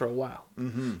been here for a while.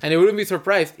 Mm-hmm. And I wouldn't be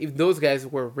surprised if those guys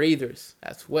were raiders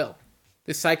as well.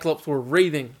 The Cyclops were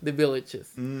raiding the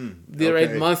villages. They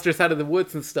raid monsters out of the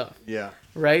woods and stuff. Yeah.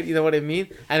 Right? You know what I mean?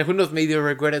 And who knows, maybe they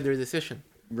regretted their decision.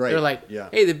 Right. They're like,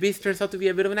 hey, the beast turns out to be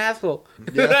a bit of an asshole.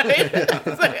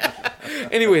 Yeah.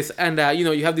 Anyways, and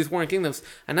you have these Warring Kingdoms.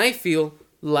 And I feel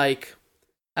like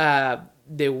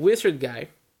the wizard guy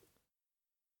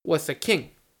was a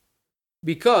king,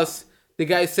 because the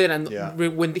guy said, and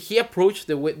when he approached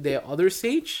the other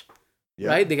sage,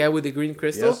 right, the guy with the green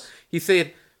crystal, he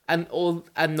said, an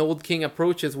old king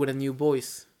approaches with a new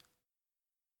voice.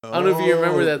 I don't know if you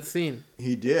remember that scene.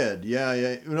 He did,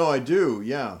 yeah. No, I do,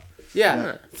 yeah.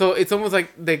 So it's almost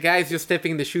like the guy's just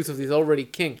stepping in the shoes of this already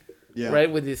king,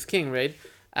 right, with this king, right,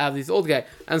 this old guy,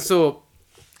 and so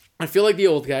I feel like the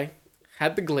old guy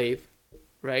had the glaive,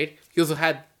 right? He also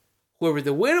had whoever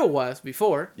the widow was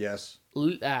before. Yes.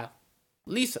 Lisa,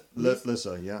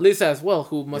 yeah. Lisa as well,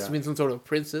 who must have been some sort of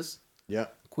princess. Yeah.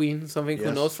 Queen, something,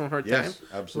 who knows from her time. Yes,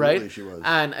 absolutely, right? she was.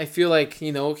 And I feel like,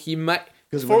 he might...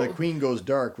 Because when the queen goes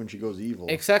dark, when she goes evil.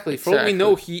 Exactly. For all we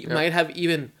know, he might have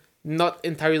even not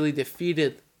entirely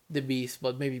defeated the beast,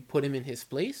 but maybe put him in his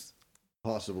place.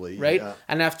 Possibly, right? Yeah.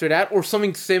 And after that, or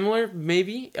something similar,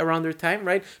 maybe around their time,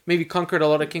 right? Maybe conquered a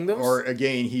lot of kingdoms. Or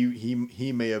again,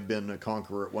 he may have been a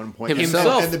conqueror at one point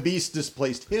himself, and the beast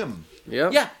displaced him.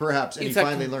 Yeah, perhaps, and he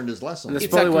finally learned his lesson. And that's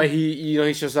probably why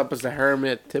he shows up as the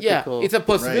hermit. Typical. Yeah, it's a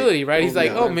possibility, right? He's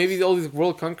like, maybe all this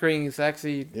world conquering is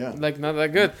actually like not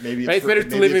that good. Maybe it's better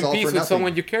to live in peace with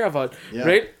someone you care about,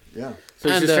 right? Yeah. So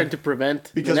he's just trying to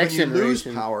prevent because the next when you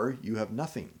generation. lose power, you have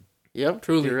nothing. Yep,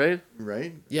 truly, you're right.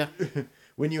 Right? Yeah.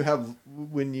 You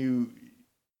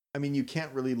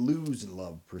can't really lose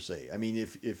love per se. I mean,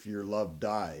 if your love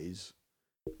dies,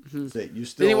 you still.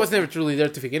 Then he was never truly there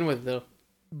to begin with, though.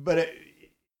 But it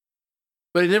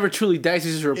never truly dies.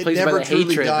 He's just replaced by the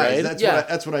hatred, dies. Right?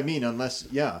 That's what I mean. Unless,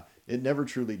 it never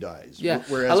truly dies. Yeah.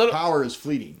 Whereas power is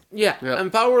fleeting. Yeah,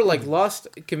 and power, like lust,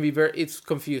 can be it's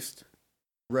confused.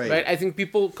 Right. I think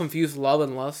people confuse love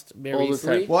and lust very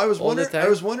easily. Well, I was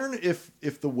wondering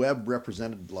if the web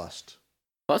represented lust.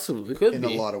 Possibly could in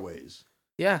be. a lot of ways.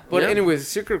 Yeah, but anyways, the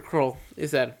secret Crawl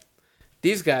is that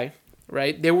this guy,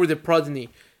 right? They were the progeny.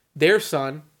 Their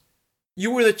son,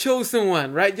 you were the chosen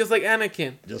one, right? Just like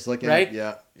Anakin. Just like right?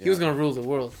 Yeah. He was gonna rule the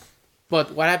world,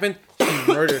 but what happened? He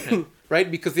murdered him,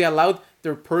 right? Because they allowed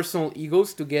their personal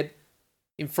egos to get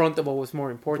in front of what was more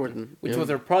important. Which was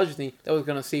their progeny that was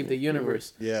gonna save the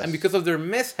universe. Yes. And because of their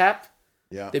mishap,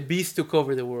 the beast took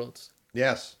over the worlds.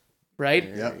 Yes. Right?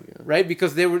 Yeah. Right?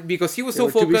 Because he was so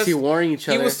focused. Too busy warring each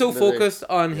other. He was so focused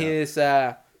on his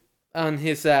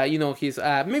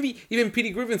maybe even petty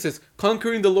grievances,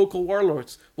 conquering the local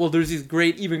warlords. Well, there's this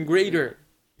even greater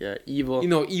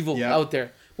evil out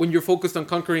there. When you're focused on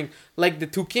conquering, like the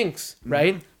two kings,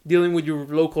 right? Dealing with your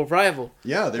local rival.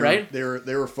 Yeah,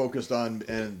 they were focused on,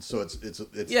 and so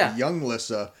it's young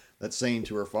Lissa that's saying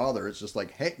to her father, it's just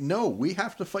like, hey, no, we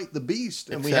have to fight the beast,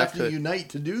 and we have to unite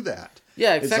to do that.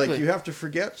 Yeah, exactly. It's like you have to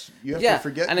forget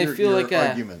and I feel your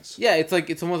arguments. Yeah,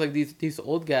 it's almost like this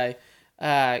old guy.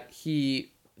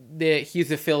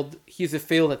 He's a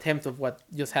failed attempt of what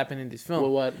just happened in this film.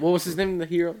 Well, what was his name? The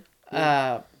hero.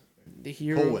 The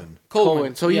hero.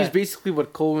 Colwyn. So he's basically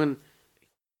what Colwyn.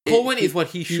 Colwyn is what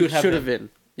he should have been.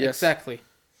 Yes. Exactly.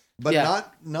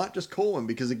 But not just Colwyn,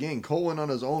 because again, Colwyn on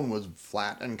his own was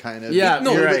flat and kind of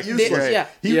useless.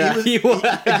 He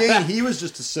was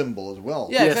just a symbol as well.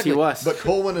 Yeah, exactly. Yes, he was. But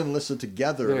Colwyn and Lissa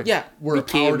together were a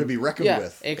power to be reckoned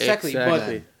with. Exactly.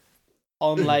 But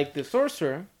unlike the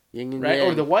sorcerer, right,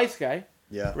 or the wise guy,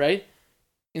 right,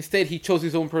 instead he chose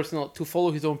to follow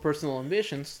his own personal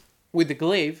ambitions with the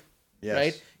glaive, Yes.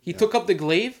 Right? He took up the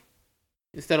glaive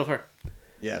instead of her.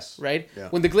 Yes. Right? Yeah.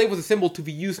 When the glaive was a symbol to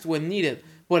be used when needed.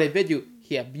 But I bet you,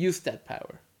 he abused that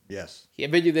power. Yes. I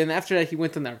bet you then after that, he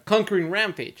went on a conquering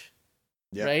rampage.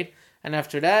 Yep. Right? And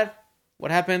after that,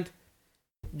 what happened?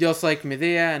 Just like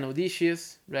Medea and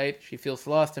Odysseus, right? She feels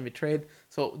lost and betrayed.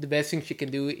 So the best thing she can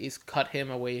do is cut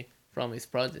him away from his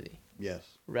progeny. Yes.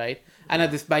 Right?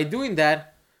 And by doing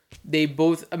that, they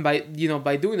both, by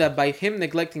doing that, by him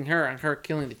neglecting her and her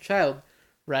killing the child,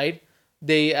 right?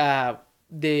 They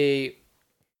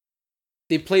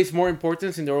place more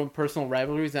importance in their own personal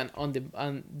rivalries than on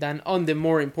the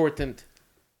more important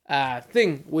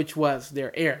thing, which was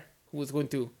their heir, who was going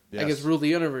to, I guess, rule the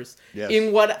universe. Yes.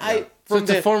 In what so it's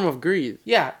a form of greed.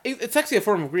 Yeah, it's actually a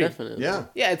form of greed. Definitely. Yeah.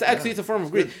 Yeah, it's actually it's a form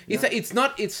of greed. It's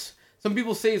not. Some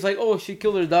people say it's like, oh, she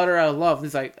killed her daughter out of love.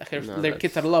 It's like their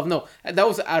kids out of love. No, that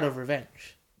was out of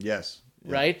revenge. Yes.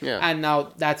 Yeah. Right. Yeah. And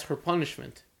now that's her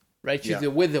punishment. Right. She's a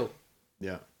widow.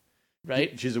 Yeah.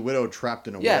 Right. She's a widow trapped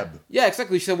in a web. Yeah,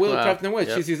 exactly. She's a widow trapped in a web.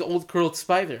 Yep. She's this old curled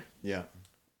spider. Yeah.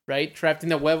 Right. Trapped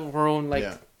in a web of her own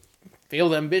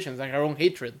failed ambitions, like her own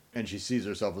hatred. And she sees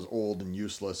herself as old and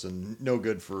useless and no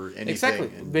good for anything.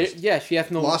 Exactly. She has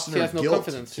no. Lost in her no guilt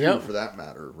confidence too, for that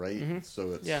matter, right? Mm-hmm.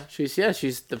 So it's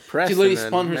she's depressed. She literally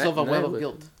spun herself a web of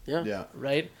guilt. Yeah. Yeah.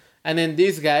 Right. And then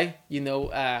this guy,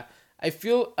 I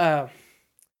feel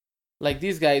like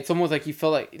this guy. It's almost like he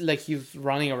felt like he was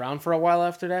running around for a while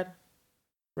after that,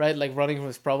 right? Like running from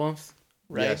his problems,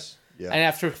 right? Yes. Yeah.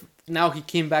 And now he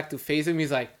came back to face him.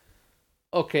 He's like,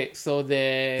 okay, so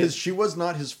because she was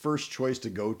not his first choice to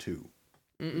go to.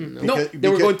 No, they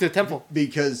were going to the temple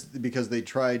because they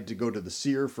tried to go to the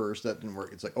seer first. That didn't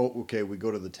work. It's like, oh, okay, we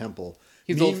go to the temple.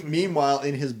 Meanwhile,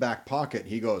 in his back pocket,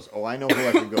 he goes, "Oh, I know who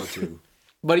I can go to."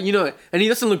 But and he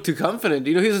doesn't look too confident.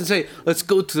 He doesn't say, "Let's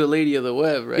go to the Lady of the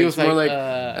Web." Right? It's more like,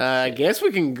 "I guess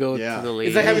we can go to the Lady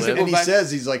of the Web." And he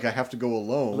says, "He's like, I have to go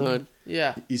alone."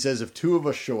 Yeah. He says, "If two of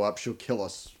us show up, she'll kill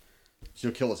us.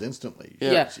 She'll kill us instantly."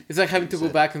 Yeah. It's like having to go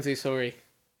back and say sorry.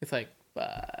 It's like,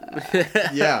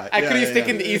 yeah. I could have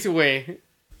taken the easy way.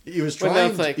 He was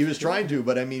trying. He was trying to,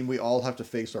 but I mean, we all have to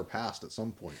face our past at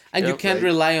some point. And you can't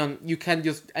rely on. You can't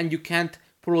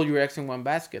put all your eggs in one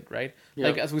basket, right? Yep.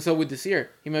 Like as we saw with the seer,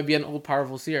 he might be an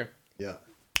all-powerful seer. Yeah.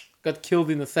 Got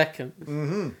killed in a second.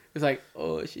 Mm-hmm. It's like,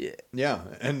 oh shit. Yeah,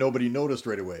 and nobody noticed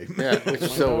right away. Yeah, which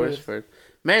is so worse for it.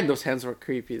 Man, those hands were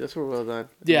creepy. Those were well done.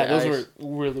 Yeah, those were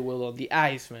really well done. The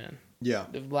eyes, man. Yeah.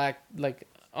 The black,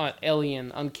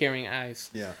 alien, uncaring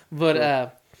eyes. Yeah.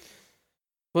 But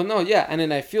no, yeah, and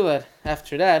then I feel that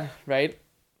after that, right?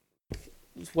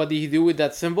 What did he do with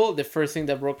that symbol? The first thing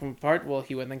that broke him apart, well,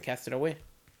 he went and cast it away.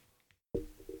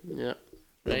 Yeah.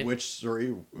 Right?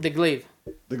 Sorry? The glaive.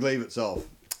 The glaive itself.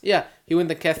 Yeah, he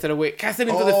went and cast it away. Cast it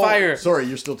into the fire. Sorry,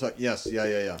 you're still talking. Yes,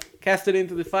 yeah. Cast it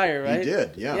into the fire, right? He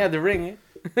did, yeah. Yeah, the ring, eh?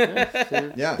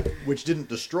 Yeah, which didn't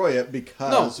destroy it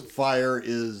because fire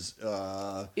is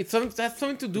that's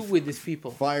something to do with these people.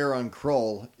 Fire on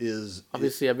Krull is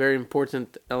obviously a very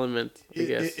important element, I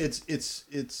guess.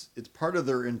 It's part of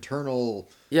their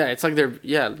internal. Yeah, it's like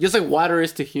just like water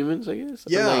is to humans, I guess.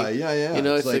 Yeah.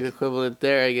 It's like equivalent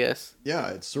there, I guess. Yeah,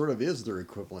 it sort of is their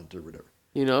equivalent or whatever.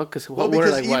 Because even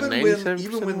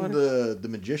when the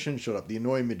magician showed up, the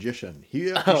annoying magician, he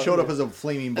showed up as a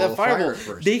flaming ball of fire at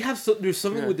first. There's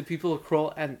something with the people of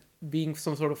Krull and being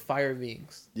some sort of fire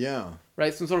beings. Yeah.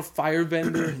 Right? Some sort of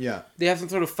firebender. Yeah. They have some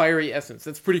sort of fiery essence.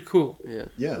 That's pretty cool. Yeah.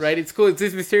 Yes. Right? It's cool. It's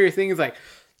this mysterious thing. It's like,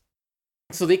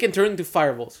 so they can turn into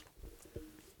fireballs.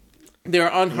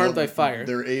 They're unharmed by fire.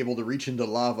 They're able to reach into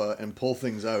lava and pull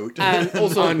things out. And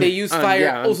also they use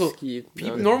fire.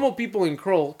 Normal people in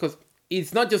Krull, because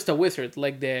it's not just a wizard,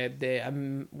 like the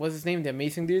what's his name? The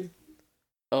amazing dude?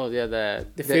 Oh, yeah, the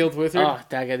failed wizard. Oh,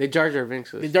 that guy. The Jar Jar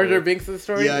Binks. The Jar Jar Binks of the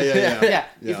story? Yeah.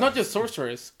 It's not just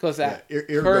sorcerers, because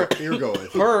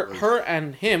Irgo, her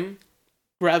and him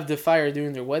grabbed the fire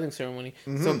during their wedding ceremony.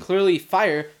 Mm-hmm. So clearly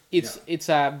fire, it's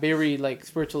a very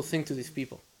spiritual thing to these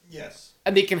people. Yes.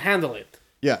 And they can handle it.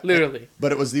 Yeah. Literally.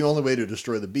 But it was the only way to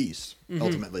destroy the beast,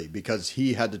 ultimately, because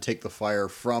he had to take the fire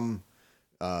from...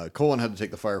 Colin had to take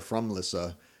the fire from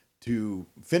Lyssa to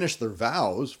finish their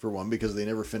vows, for one, because they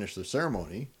never finished their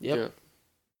ceremony. Yep. Yeah.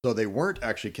 So they weren't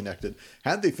actually connected.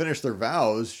 Had they finished their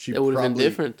vows, it would have been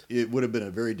different. It would have been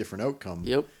a very different outcome.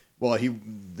 Yep. Well,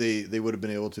 they would have been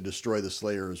able to destroy the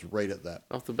Slayers right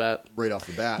off the bat.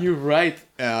 You're right.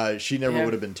 She never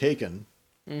would have been taken.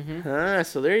 Mm-hmm.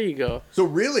 So there you go. So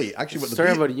really, actually,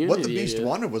 what the beast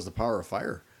wanted was the power of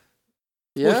fire.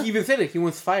 Yeah. Well, he even said it. He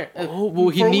wants fire.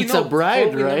 He needs a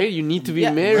bride, right? You need to be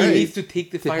married. Right. He needs to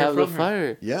take the fire from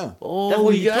her. Yeah.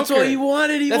 That's what he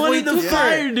wanted. He wanted the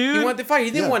fire, dude. He wanted the fire.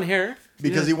 He didn't want her.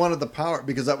 Because he wanted the power.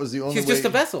 Because that was the only way. She's just a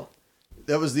vessel.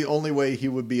 That was the only way he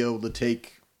would be able to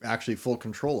take actually full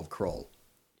control of Krull.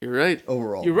 You're right.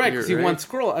 Overall. You're right, because he wants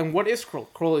Krull. And what is Krull?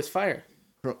 Krull is fire.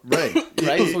 Right.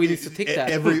 Right? So he needs to take that.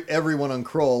 Everyone on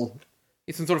Krull...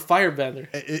 It's some sort of firebender.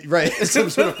 Right. It's some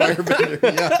sort of firebender.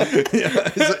 Yeah.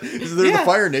 They're the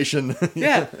Fire Nation.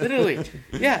 Yeah, literally.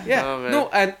 Yeah. Oh, no,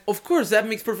 and of course that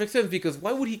makes perfect sense, because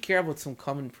why would he care about some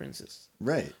common princess?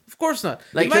 Right. Of course not.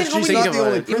 Like, she's not the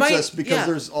only princess because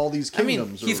there's all these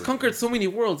kingdoms. I mean, he's conquered so many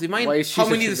worlds. Imagine how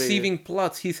many deceiving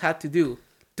plots he's had to do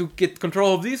to get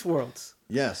control of these worlds.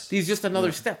 Yes. He's just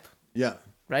another step. Yeah.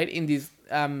 Right? In these...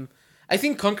 I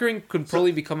think conquering could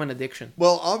probably become an addiction.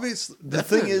 Well, obviously, the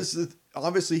thing is that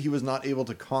obviously he was not able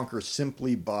to conquer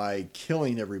simply by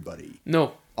killing everybody.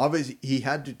 No. Obviously, he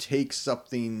had to take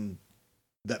something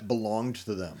that belonged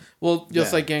to them. Well,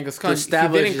 just like Genghis Khan, he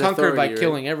didn't conquer by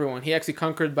killing everyone. He actually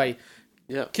conquered by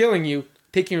killing you,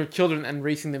 taking your children, and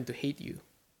raising them to hate you.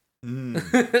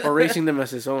 Or raising them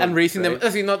as his own. And raising them,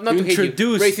 actually, not to hate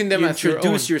you, raising them as your own.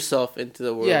 Introduce yourself into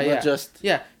the world, not just...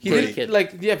 Yeah, he didn't,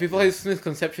 people have this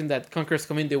misconception that conquerors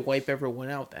come in, they wipe everyone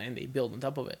out, and they build on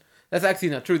top of it. That's actually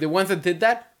not true. The ones that did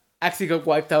that actually got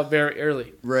wiped out very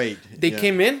early. Right. They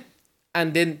came in,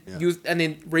 and then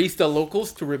raised the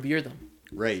locals to revere them.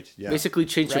 Right, yeah. Basically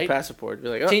change your passport. Be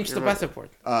like, change the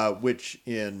passport. Which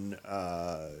in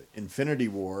Infinity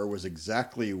War was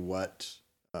exactly what...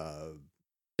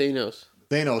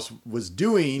 Thanos was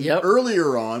doing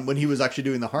earlier on when he was actually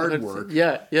doing the hard work.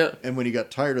 Yeah. And when he got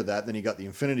tired of that, then he got the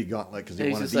Infinity Gauntlet because he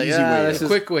wanted the easy way. The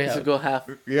quick way to go half.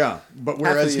 Yeah, but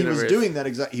whereas he was doing that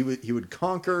he would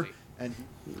conquer and.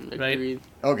 Right.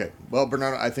 Okay, well,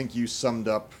 Bernardo, I think you summed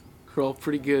up. Crawl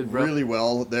pretty good, bro. Really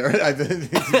well there. I think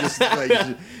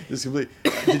just complete.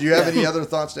 Did you have any other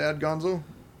thoughts to add, Gonzo?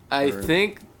 I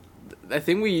think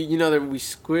we that we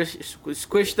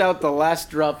squished out the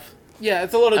last drop. Yeah,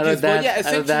 it's a lot of juice, but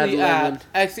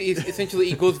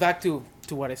essentially, it goes back to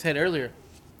what I said earlier.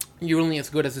 You're only as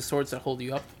good as the swords that hold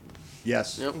you up.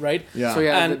 Yes. Yep. Right. Yeah. So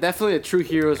definitely the true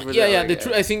heroes were there.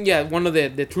 Yeah. I think one of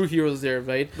the true heroes there,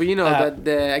 right? But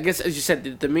I guess as you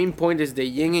said, the main point is the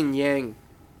yin and yang,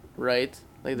 right?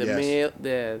 Like the male,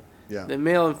 the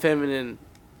male and feminine,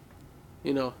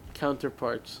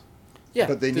 counterparts. Yeah.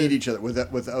 But they need each other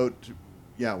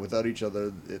without each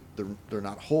other, they're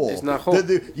not whole. It's not whole.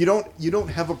 You don't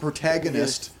have a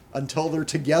protagonist until they're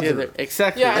together.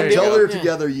 Exactly. Yeah, until they're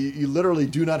together, you literally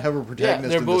do not have a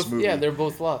protagonist in this movie. Yeah, they're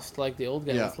both lost. Like the old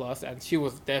guy was lost, and she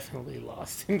was definitely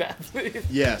lost in that.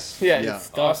 Yes. Yeah.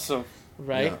 It's awesome.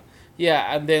 Right.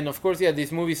 Yeah, and then of course,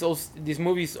 these movies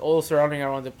all surrounding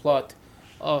around the plot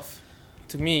of,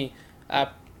 to me,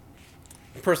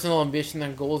 personal ambition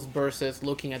and goals versus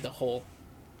looking at the whole.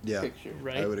 Picture,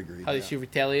 right? I would agree. How did she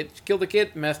retaliate? She killed the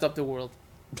kid, messed up the world.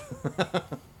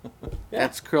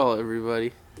 That's Krull,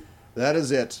 everybody. That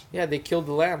is it. Yeah, they killed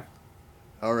the lamb.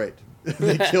 All right.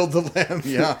 They killed the lamb.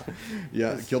 Yeah.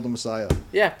 They killed the Messiah.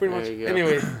 Yeah, pretty much.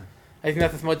 Anyways, I think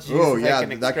that's as much juice as I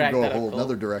can that could go a whole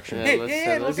another direction.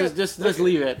 Let's just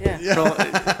leave it. Yeah.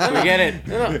 We get it.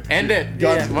 No. End it.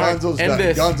 Gonzo's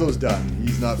done. Gonzo's done.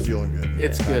 He's not feeling good.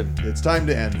 It's good. It's time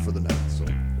to end for the night. So,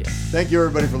 thank you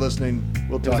everybody for listening.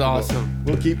 We'll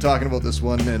keep talking about this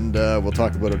one, and we'll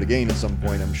talk about it again at some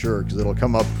point, I'm sure, because it'll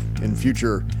come up in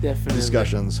future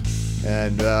discussions.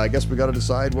 And I guess we got to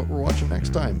decide what we're watching next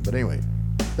time. But anyway,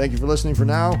 thank you for listening for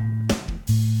now.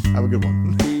 Have a good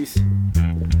one. Peace.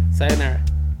 Sayonara.